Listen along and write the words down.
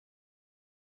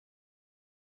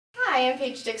Hi, I'm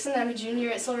Paige Dixon. I'm a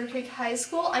junior at Silver Creek High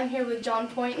School. I'm here with John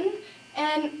Poynton,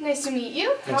 and nice to meet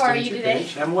you. How are you today?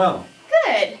 Paige. I'm well.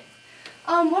 Good.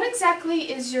 What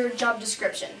exactly is your job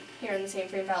description here in the St.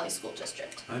 Frame Valley School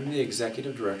District? I'm the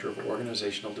Executive Director of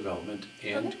Organizational Development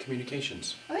and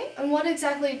Communications. Okay, and what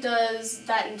exactly does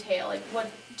that entail? Like, what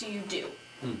do you do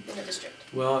in the district?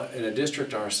 Well, in a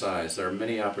district our size, there are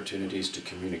many opportunities to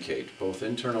communicate, both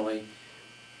internally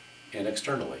and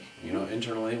externally. You know,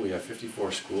 internally we have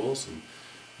 54 schools, and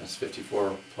that's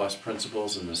 54 plus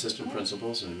principals and assistant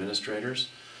principals and administrators.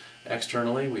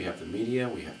 Externally, we have the media,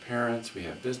 we have parents, we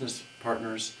have business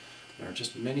partners. There are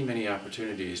just many, many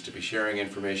opportunities to be sharing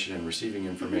information and receiving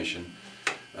information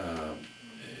and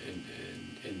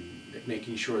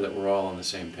making sure that we're all on the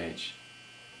same page.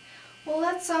 Well,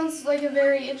 that sounds like a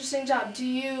very interesting job. Do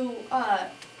you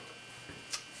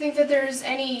think that there's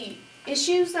any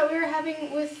issues that we're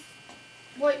having with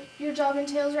what your job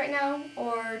entails right now,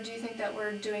 or do you think that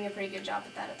we're doing a pretty good job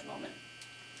at that at the moment?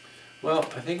 Well,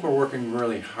 I think we're working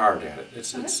really hard at it.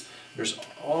 There's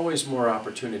always more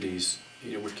opportunities,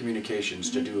 you know, with communications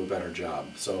to do a better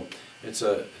job. So it's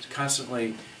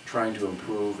constantly trying to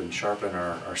improve and sharpen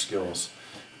our skills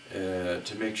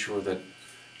to make sure that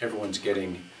everyone's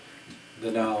getting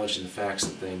the knowledge and the facts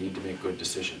that they need to make good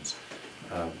decisions.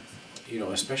 You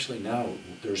know, especially now,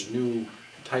 there's new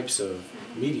types of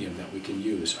medium that we can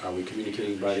use. Are we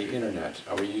communicating by the internet?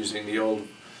 Are we using the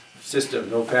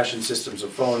old-fashioned systems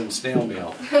of phone and snail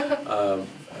mail?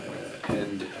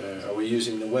 And are we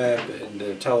using the web and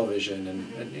the television?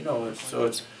 And you know, so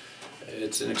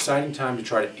it's an exciting time to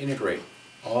try to integrate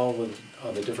all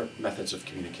the different methods of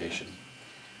communication.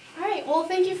 All right. Well,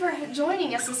 thank you for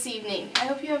joining us this evening. I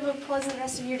hope you have a pleasant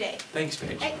rest of your day. Thanks,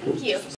 Paige. All right, thank you.